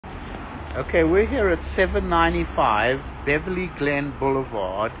Okay, we're here at 795 Beverly Glen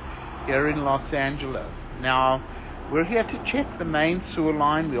Boulevard here in Los Angeles. Now, we're here to check the main sewer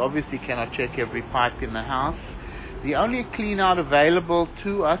line. We obviously cannot check every pipe in the house. The only clean out available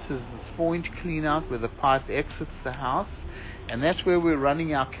to us is this 4-inch clean out where the pipe exits the house, and that's where we're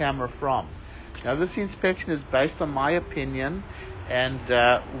running our camera from. Now, this inspection is based on my opinion, and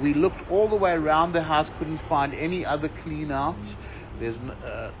we looked all the way around the house, couldn't find any other clean outs. This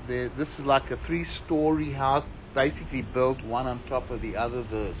is like a 3-story house, basically built one on top of the other,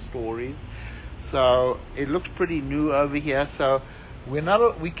 the stories. So it looks pretty new over here. So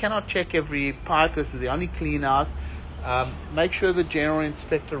we cannot check every pipe. This is the only clean out. Make sure the general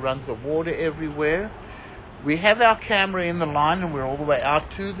inspector runs the water everywhere. We have our camera in the line, and we're all the way out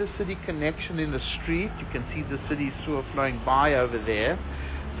to the city connection in the street. You can see the city sewer flowing by over there.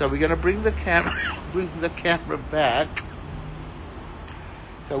 So we're going to bring the camera back.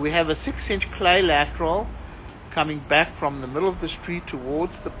 So we have a 6-inch clay lateral coming back from the middle of the street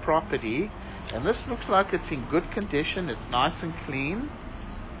towards the property. And this looks like it's in good condition. It's nice and clean.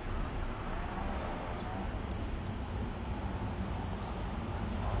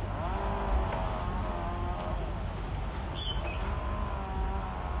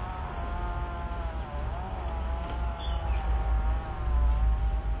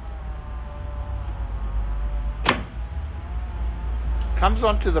 Comes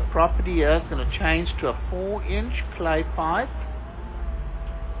onto the property here. It's going to change to a 4-inch clay pipe.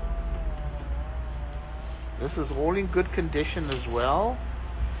 This is all in good condition as well.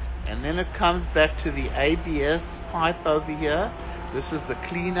 And then it comes back to the ABS pipe over here. This is the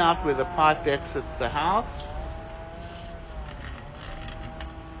clean out where the pipe exits the house.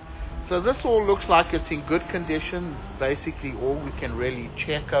 So this all looks like it's in good condition. It's basically all we can really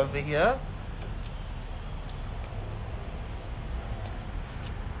check over here.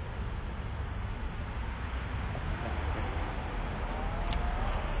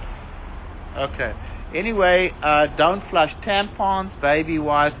 Okay. Anyway, don't flush tampons, baby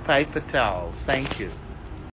wipes, paper towels. Thank you.